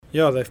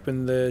Yeah, they've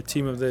been the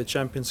team of the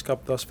Champions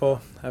Cup thus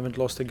far. Haven't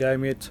lost a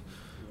game yet.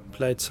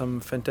 Played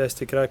some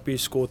fantastic rugby,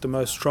 scored the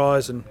most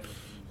tries, and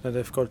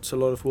they've got a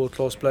lot of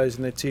world-class players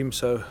in their team.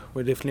 So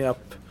we're definitely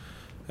up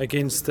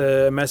against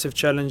a massive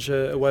challenge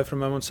away from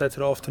home on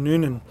Saturday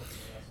afternoon. And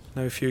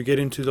if you get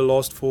into the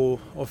last four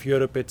of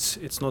Europe,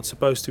 it's not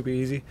supposed to be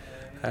easy.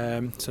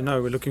 So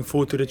we're looking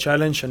forward to the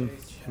challenge, and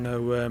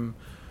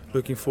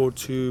looking forward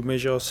to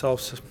measure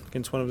ourselves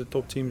against one of the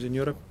top teams in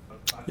Europe.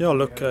 Yeah,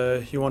 look,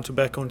 you want to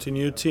back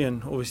continuity,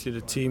 and obviously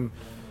the team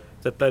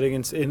that played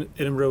against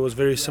Edinburgh was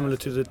very similar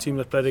to the team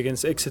that played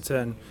against Exeter.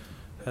 And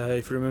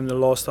if you remember the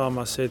last time,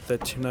 I said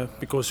that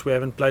because we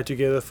haven't played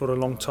together for a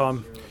long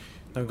time,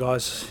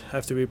 guys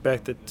have to be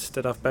back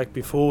that I've backed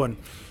before, and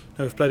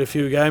we've played a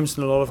few games,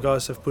 and a lot of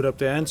guys have put up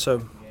their hands.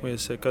 So we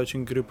as a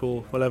coaching group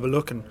will have a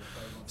look and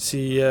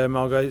see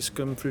our guys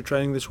come through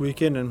training this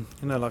weekend. And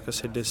like I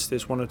said,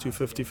 there's one or two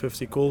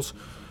 50-50 calls.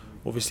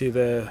 Obviously,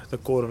 the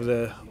core of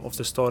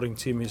the starting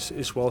team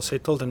is well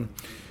settled, and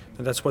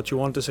that's what you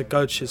want as a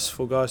coach, is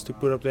for guys to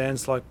put up their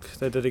hands like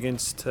they did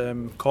against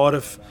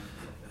Cardiff,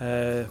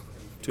 to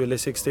a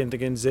less extent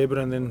against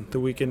Zebra, and then the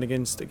weekend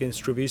against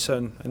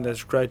Treviso, and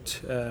that's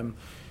great.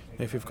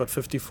 If you've got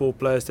 54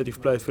 players that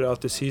you've played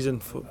throughout the season,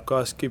 for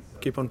guys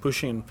keep on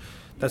pushing, and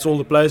that's all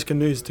the players can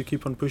do, is to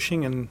keep on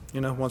pushing. And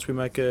once we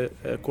make a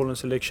call and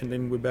selection,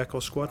 then we back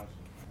our squad.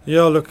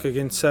 Yeah, look,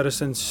 against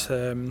Saracens,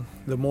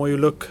 the more you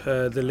look,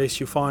 the less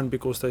you find,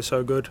 because they're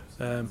so good.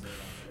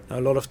 A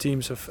lot of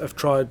teams have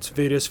tried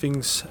various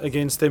things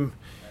against them.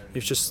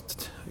 You've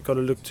just got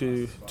to look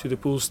to the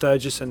pool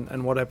stages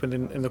and what happened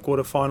in the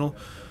quarter-final.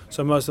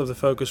 So most of the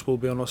focus will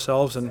be on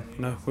ourselves, and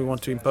we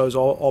want to impose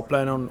our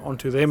plan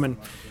onto them. And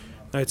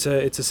it's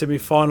a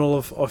semi-final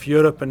of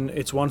Europe, and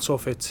it's once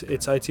off.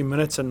 It's 80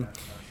 minutes, and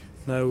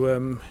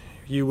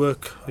you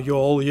work your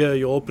whole year,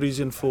 your whole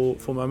preseason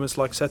for moments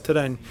like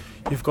Saturday, and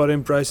you've got to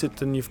embrace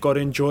it and you've got to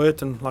enjoy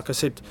it. And like I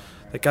said,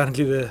 they're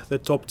currently the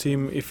top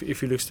team if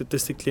you look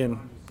statistically, and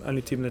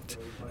only team that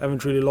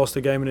haven't really lost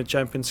a game in the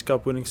Champions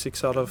Cup, winning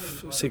 6 out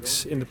of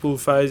 6 in the pool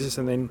phases,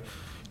 and then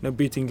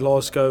beating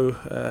Glasgow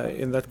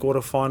in that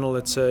quarter final.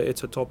 It's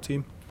a top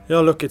team. Yeah,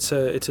 look, it's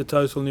a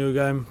total new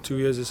game. 2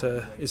 years is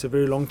a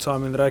very long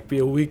time in rugby.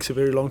 A week's a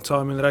very long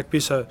time in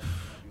rugby. So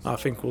I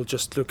think we'll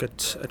just look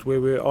at where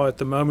we are at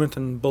the moment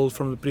and build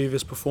from the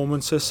previous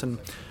performances. And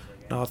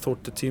I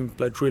thought the team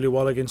played really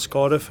well against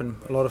Cardiff, and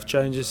a lot of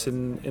changes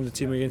in the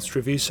team against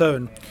Treviso.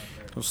 And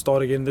we'll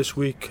start again this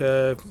week,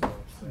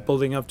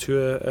 building up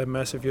to a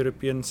massive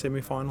European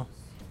semi-final.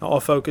 Now,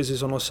 our focus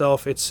is on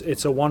ourselves.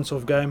 It's a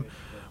once-off game.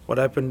 What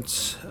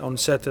happened on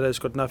Saturday has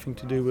got nothing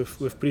to do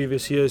with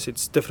previous years.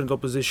 It's different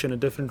opposition, a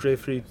different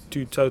referee,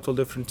 two total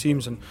different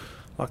teams. And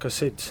like I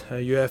said,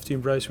 you have to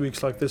embrace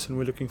weeks like this, and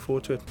we're looking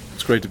forward to it.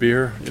 It's great to be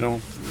here,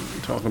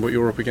 talking about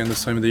Europe again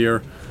this time of the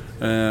year.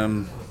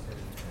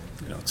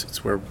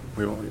 It's where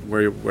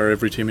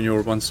every team in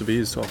Europe wants to be,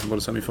 is talking about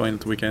a semi-final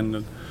at the weekend,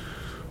 and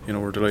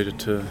we're delighted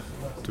to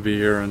be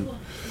here. And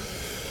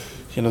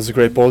there's a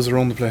great buzz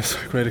around the place,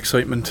 great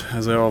excitement,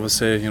 as I always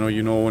say.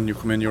 When you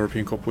come in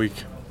European Cup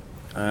week,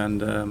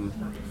 and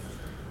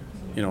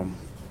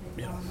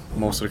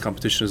most of the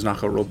competition is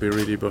knockout rugby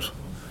really, but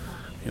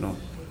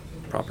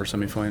proper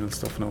semi-final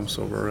stuff now.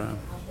 So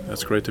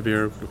it's great to be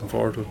here. Looking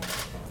forward to it.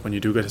 When you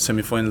do get to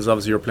semi-finals,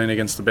 obviously you're playing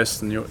against the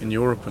best in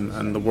Europe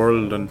and the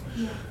world, and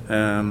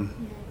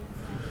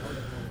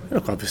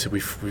obviously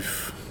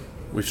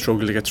we've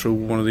struggled to get through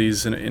one of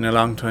these in a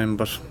long time,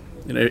 but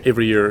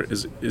every year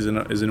is a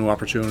new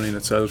opportunity in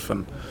itself,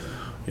 and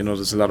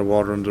there's a lot of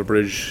water under the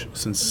bridge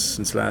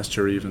since last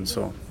year even.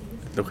 So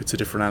look, it's a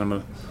different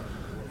animal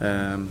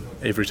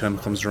every time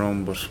it comes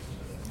around, but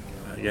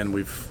again,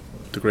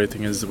 the great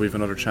thing is that we've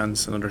another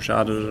chance, another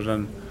shot at it,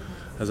 and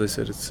as I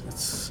said,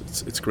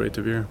 it's great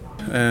to be here.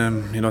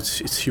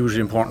 It's hugely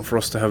important for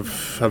us to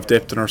have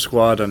depth in our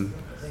squad, and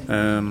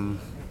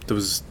there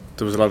was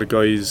a lot of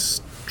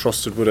guys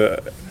trusted with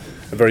a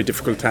very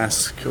difficult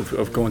task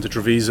of going to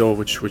Treviso,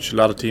 which a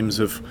lot of teams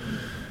have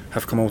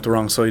come out the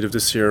wrong side of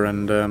this year,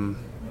 and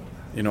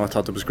I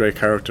thought there was great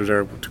character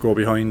there to go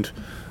behind.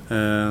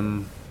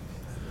 The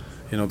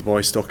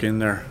boys stuck in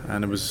there,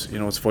 and it was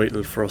it's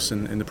vital for us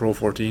in the Pro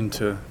 14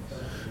 to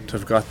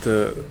have got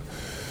the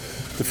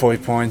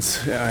 5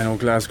 points. I know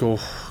Glasgow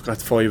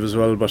got 5 as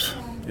well, but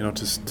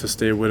to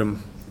stay with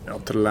them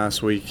up to the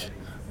last week,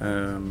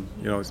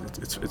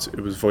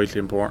 it was vitally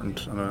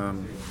important,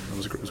 and it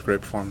was a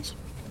great performance.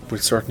 We'll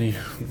certainly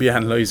be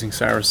analysing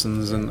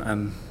Saracens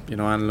and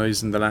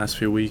analysing the last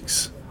few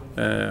weeks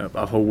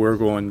of how we're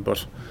going,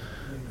 but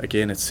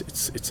again,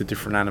 it's a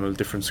different animal,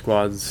 different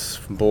squads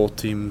from both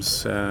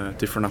teams,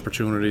 different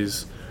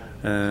opportunities,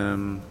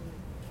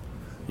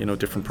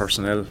 different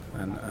personnel,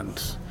 and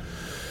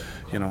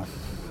you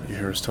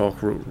hear us talk.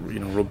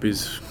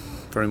 Rugby's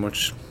very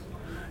much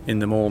in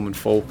the moment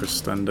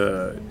focused, and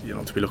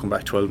to be looking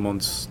back 12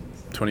 months,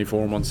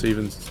 24 months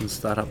even since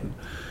that happened,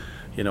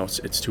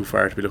 it's too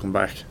far to be looking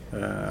back.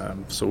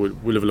 So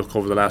we'll have a look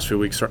over the last few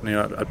weeks, certainly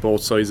at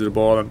both sides of the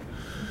ball,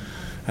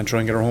 and try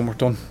and get our homework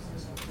done.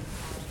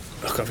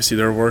 look, obviously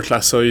they're a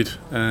world-class side.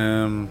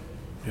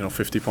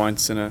 50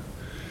 points in a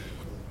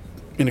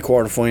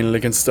quarter-final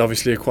against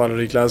obviously a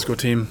quality Glasgow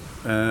team.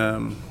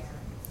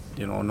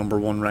 Number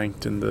one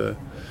ranked in the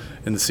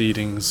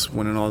seedings,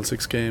 winning all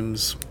 6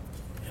 games.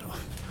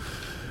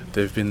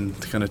 They've been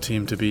the kind of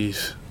team to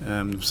beat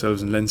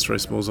themselves in Leinster, I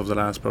suppose, over the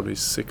last probably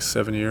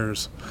 6-7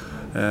 years.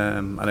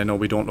 And I know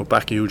we don't look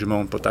back a huge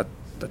amount, but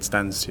that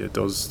stands to you. It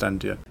does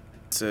stand to you.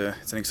 It's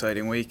an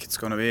exciting week. It's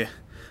going to be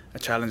a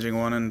challenging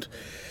one, and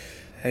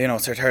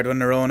it's our 3rd one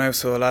in a row now,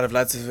 so a lot of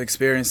lads have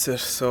experienced it.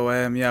 So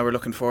we're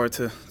looking forward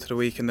to the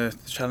week and the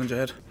challenge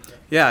ahead.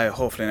 Yeah,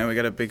 hopefully now we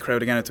get a big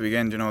crowd again at the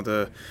weekend.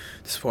 The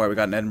support we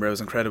got in Edinburgh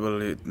was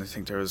incredible. I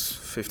think there was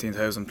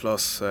 15,000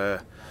 plus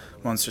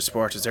Munster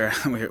supporters there.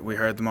 we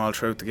heard them all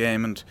throughout the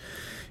game, and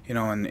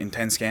in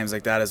intense games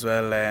like that as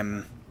well.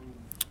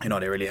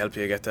 They really help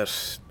you get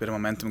that bit of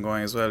momentum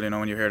going as well,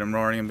 when you hear them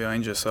roaring in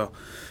behind you. So,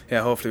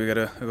 yeah, hopefully we get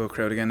a good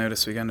crowd again now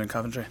this weekend in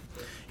Coventry.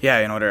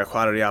 Yeah, they're a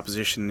quality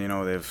opposition.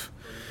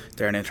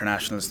 They're an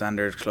international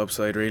standard club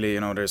side, really.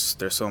 There's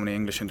so many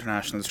English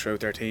internationals throughout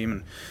their team,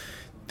 and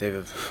they have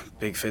a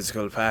big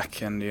physical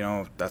pack, and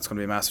that's going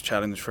to be a massive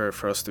challenge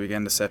for us to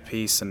begin the set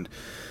piece. And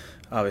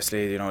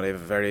obviously, they have a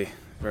very,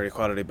 very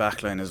quality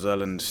backline as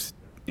well, and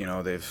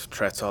they've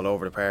threats all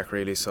over the park,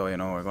 really. So we're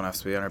going to have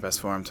to be on our best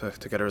form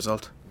to get a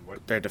result.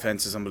 Their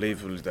defence is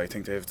unbelievable. I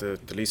think they have the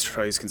least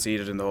tries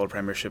conceded in the whole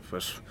Premiership,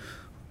 with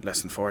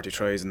less than 40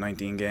 tries in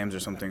 19 games or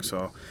something.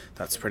 So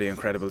that's a pretty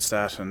incredible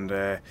stat. And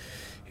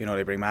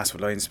they bring massive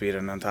line speed,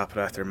 and on top of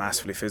that, they're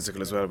massively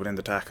physical as well within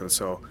the tackle.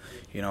 So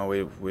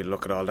we'll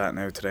look at all that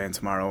now today and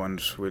tomorrow, and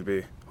we'll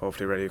be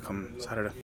hopefully ready to come Saturday.